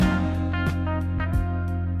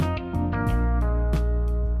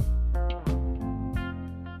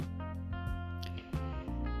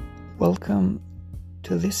Welcome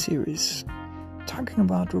to this series talking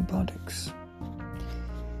about robotics.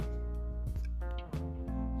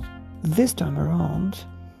 This time around,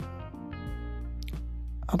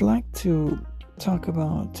 I'd like to talk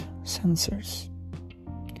about sensors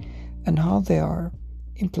and how they are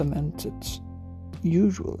implemented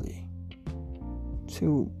usually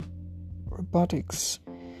to robotics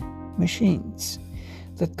machines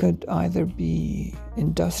that could either be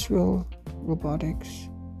industrial robotics,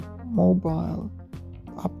 mobile,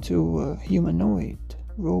 up to humanoid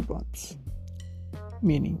robots,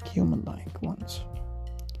 meaning human-like ones.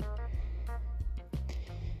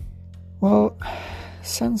 Well,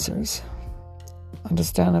 sensors,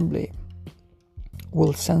 understandably,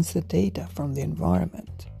 will sense the data from the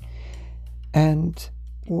environment and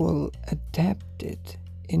will adapt it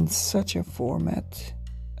in such a format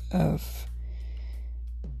of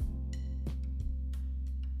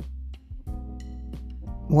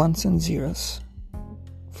ones and zeros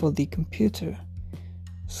for the computer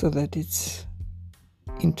so that it's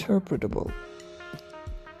interpretable,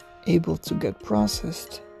 able to get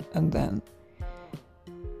processed and then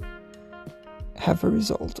have a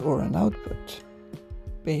result or an output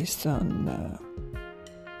based on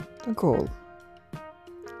the goal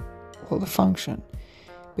or the function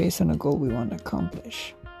based on a goal we want to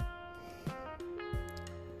accomplish.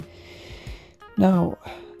 Now,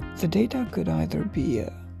 the data could either be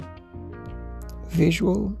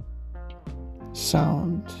visual,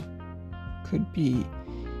 sound, could be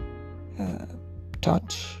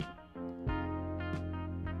touch,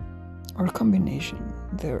 or a combination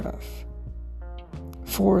thereof.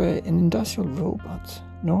 For an industrial robot,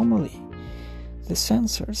 normally the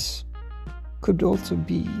sensors could also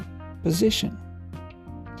be position,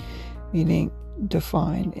 meaning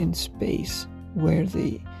defined in space where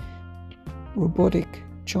the robotic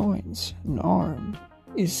joints and arm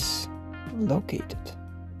is located.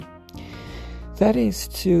 That is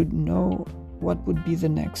to know what would be the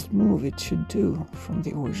next move it should do from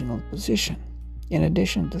the original position, in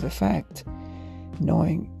addition to the fact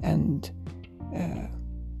knowing and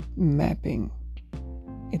mapping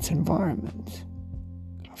its environment,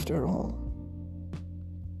 after all.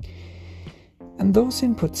 And those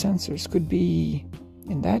input sensors could be,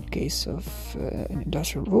 in that case of an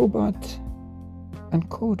industrial robot,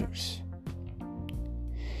 encoders.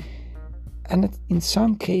 And in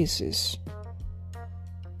some cases,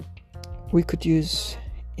 we could use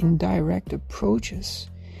indirect approaches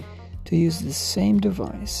to use the same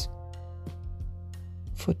device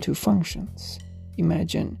for two functions.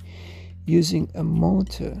 Imagine using a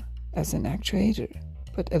motor as an actuator,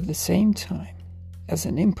 but at the same time as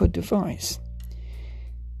an input device.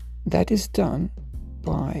 That is done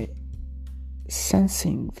by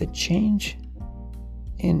sensing the change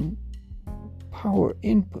in power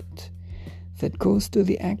input that goes to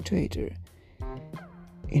the actuator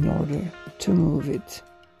in order to move it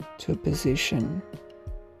to a position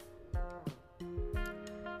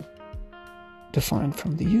defined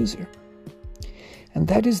from the user. And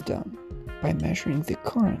that is done by measuring the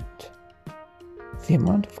current, the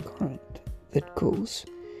amount of current that goes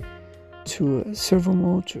to a servo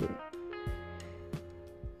motor,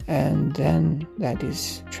 and then that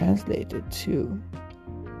is translated to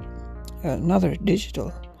another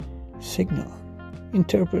digital signal,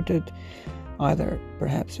 interpreted either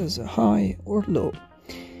perhaps as a high or low,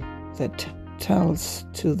 that tells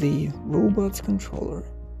to the robot's controller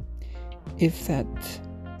if that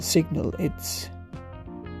signal it's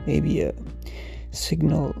maybe a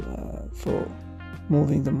signal for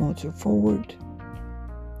moving the motor forward,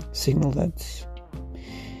 signal that's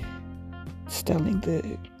telling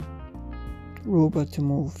the robot to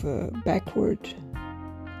move backward,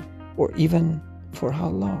 or even for how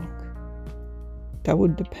long. That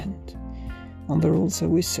would depend on the rules that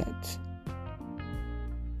we set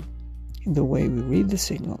in the way we read the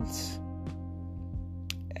signals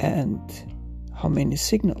and how many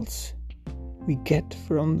signals we get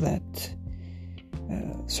from that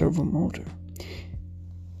servo motor.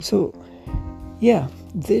 So yeah,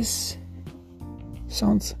 this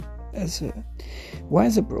sounds as a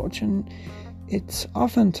wise approach, and it's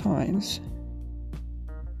oftentimes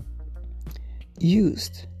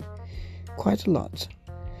used quite a lot,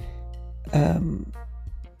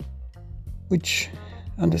 which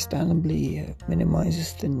understandably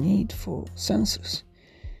minimizes the need for sensors.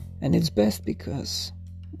 And it's best because,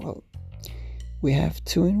 well, we have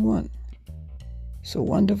two in one. So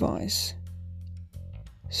one device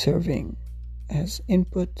serving as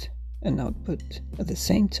input and output at the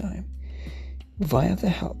same time via the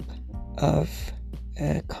help of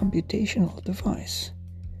a computational device.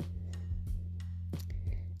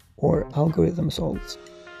 or algorithm solves.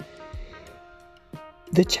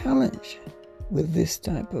 The challenge with this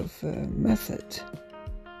type of method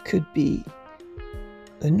could be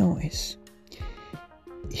the noise.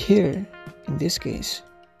 Here, in this case,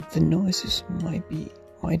 the noises might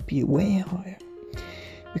be way higher,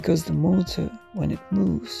 because the motor, when it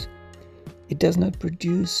moves, it does not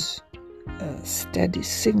produce a steady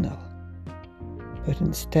signal, but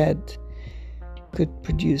instead could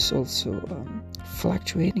produce also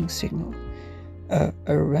fluctuating signal,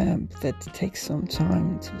 a ramp that takes some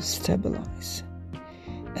time to stabilize.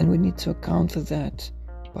 And we need to account for that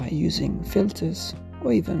by using filters,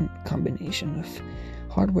 or even combination of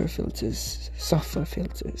hardware filters, software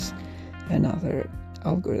filters, and other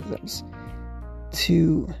algorithms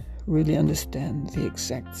to really understand the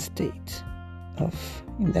exact state of,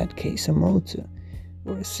 in that case, a motor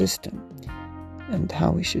or a system, and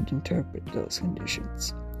how we should interpret those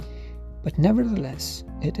conditions. But nevertheless,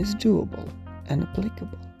 it is doable and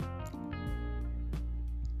applicable.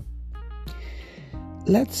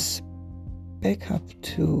 Let's back up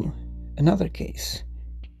to another case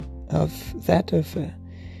of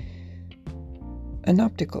an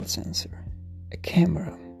optical sensor, a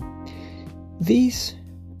camera. These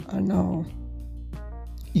are now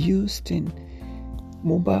used in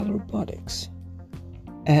mobile robotics,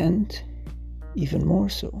 and even more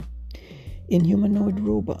so in humanoid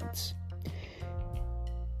robots.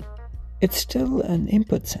 It's still an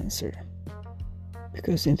input sensor,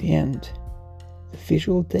 because in the end, the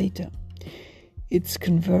visual data, it's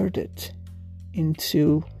converted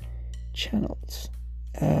into channels,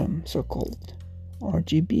 so-called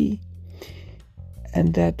RGB,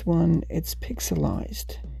 and that one, it's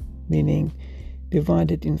pixelized, meaning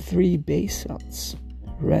divided in 3 base cells,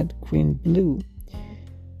 red, green, blue.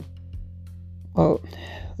 Well,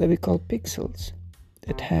 that we call pixels,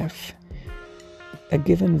 that have a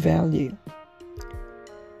given value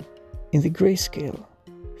in the grayscale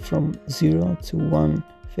from 0 to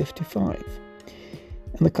 155.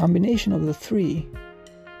 And the combination of the 3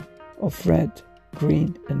 of red,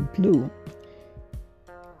 green, and blue,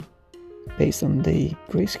 based on the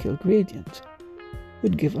grayscale gradient,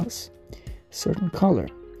 would give us a certain color.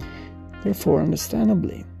 Therefore,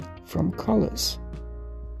 understandably, from colors,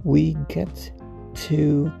 we get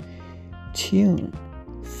to tune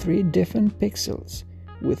 3 different pixels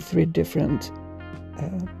with 3 different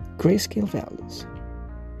grayscale values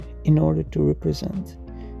in order to represent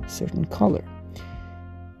a certain color.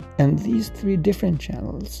 And these 3 different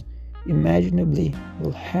channels imaginably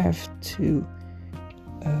will have to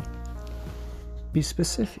be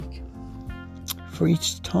specific for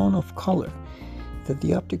each tone of color that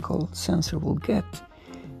the optical sensor will get,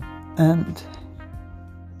 and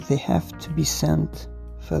they have to be sent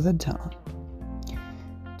further down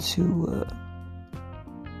to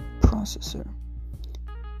a processor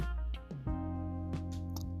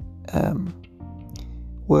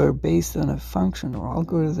where, based on a function or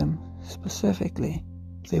algorithm specifically,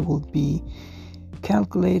 they will be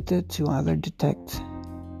calculated to either detect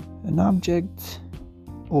an object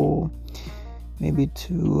or maybe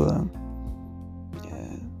to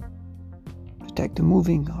detect a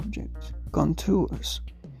moving object, contours,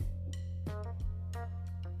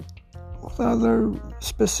 or other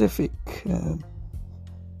specific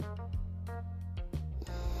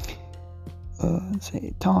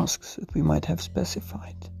say tasks that we might have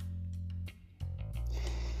specified.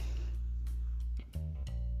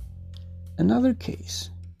 Another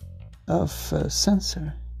case of a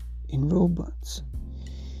sensor in robots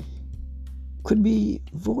could be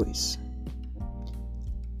voice.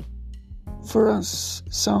 For us,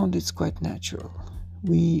 sound is quite natural.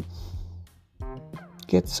 We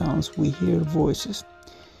get sounds, we hear voices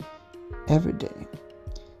every day.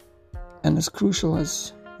 And as crucial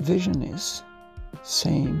as vision is,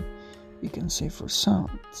 same we can say for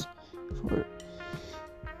sounds,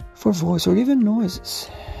 for voice, or even noises,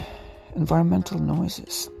 environmental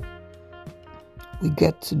noises. We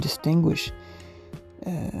get to distinguish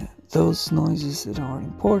those noises that are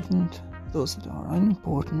important, those that are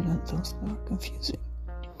unimportant, and those that are confusing.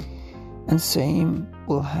 And same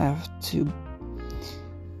will have to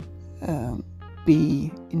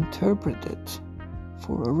be interpreted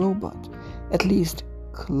for a robot, at least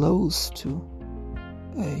close to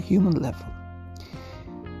a human level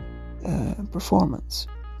performance.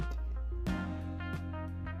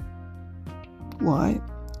 Why?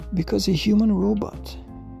 Because a human robot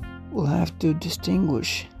will have to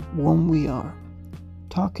distinguish when we are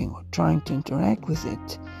talking or trying to interact with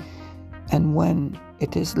it, and when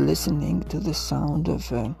it is listening to the sound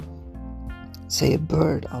of say a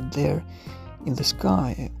bird out there in the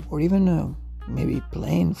sky, or even maybe a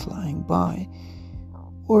plane flying by,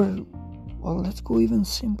 or, well, let's go even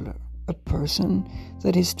simpler, a person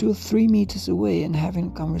that is 2 or 3 meters away and having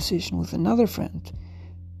a conversation with another friend,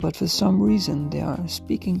 but for some reason they are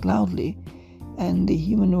speaking loudly, and the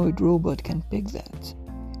humanoid robot can pick that,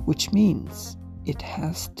 which means it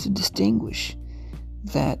has to distinguish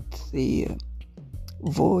that the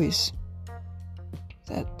voice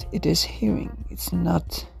that it is hearing, it's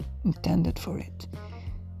not intended for it.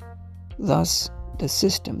 Thus, the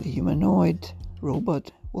system, the humanoid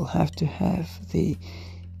robot, will have to have the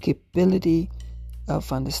capability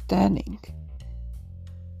of understanding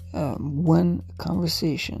when a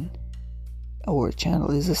conversation or a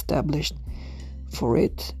channel is established for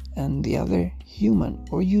it and the other human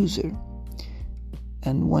or user,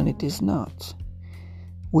 and when it is not.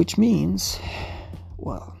 Which means,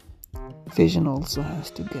 well, vision also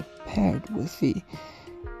has to get paired with the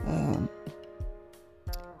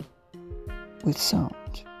with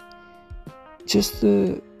sound. Just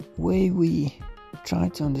the way we try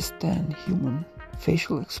to understand human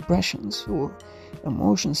facial expressions or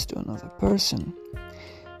emotions to another person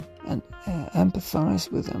and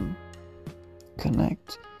empathize with them,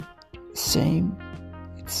 connect, same,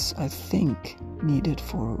 it's, I think, needed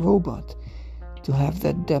for a robot to have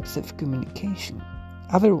that depth of communication.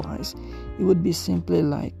 Otherwise, it would be simply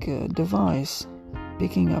like a device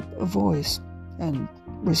picking up a voice and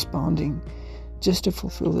responding just to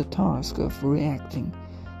fulfill the task of reacting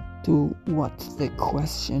to what the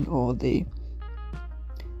question or the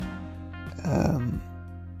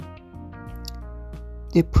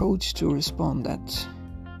approach to respond that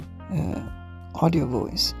audio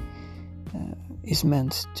voice is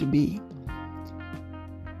meant to be.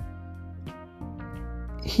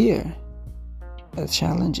 Here, a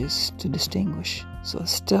challenge is to distinguish. So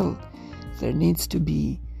still, there needs to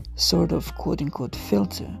be sort of quote-unquote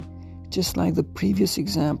filter, just like the previous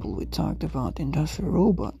example we talked about industrial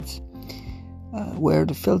robots, where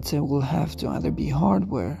the filter will have to either be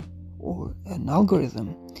hardware or an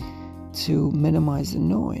algorithm to minimize the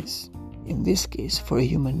noise. In this case, for a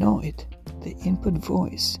humanoid, the input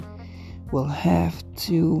voice will have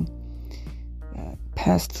to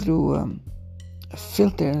pass through a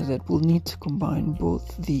filter that will need to combine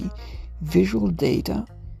both the visual data,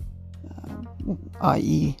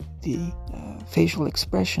 i.e. the facial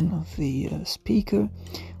expression of the speaker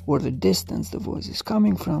or the distance the voice is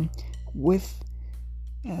coming from, with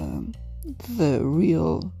the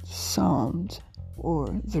real sound or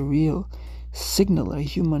the real signal a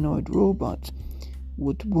humanoid robot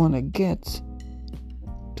would want to get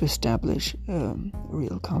to establish a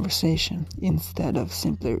real conversation, instead of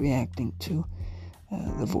simply reacting to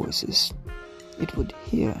the voices it would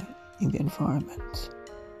hear in the environment.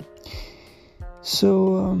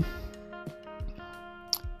 So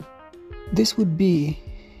this would be,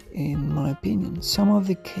 in my opinion, some of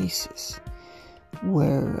the cases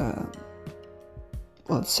where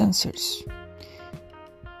sensors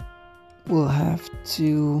will have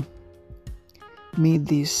to meet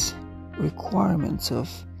these requirements of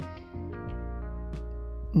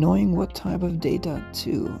knowing what type of data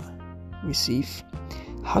to receive,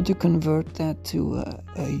 how to convert that to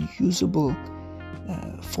a usable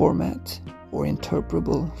format or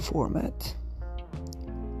interpretable format,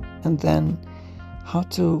 and then how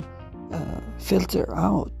to filter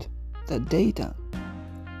out the data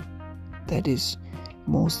that is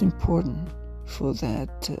most important for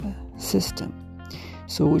that system,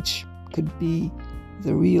 so which could be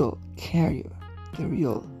the real carrier, the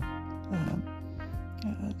real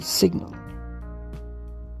signal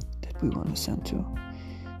that we want to send to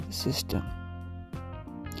the system.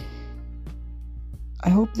 I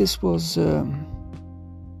hope this was, I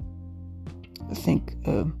think,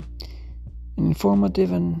 an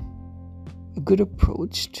informative and a good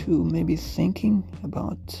approach to maybe thinking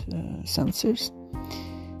about sensors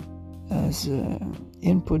as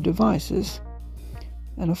input devices.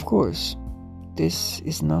 And of course, this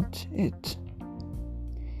is not it.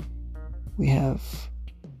 We have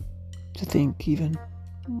to think even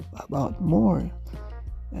about more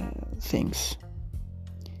things.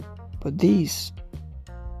 But these,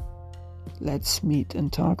 let's meet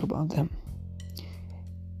and talk about them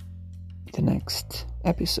in the next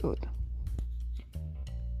episode.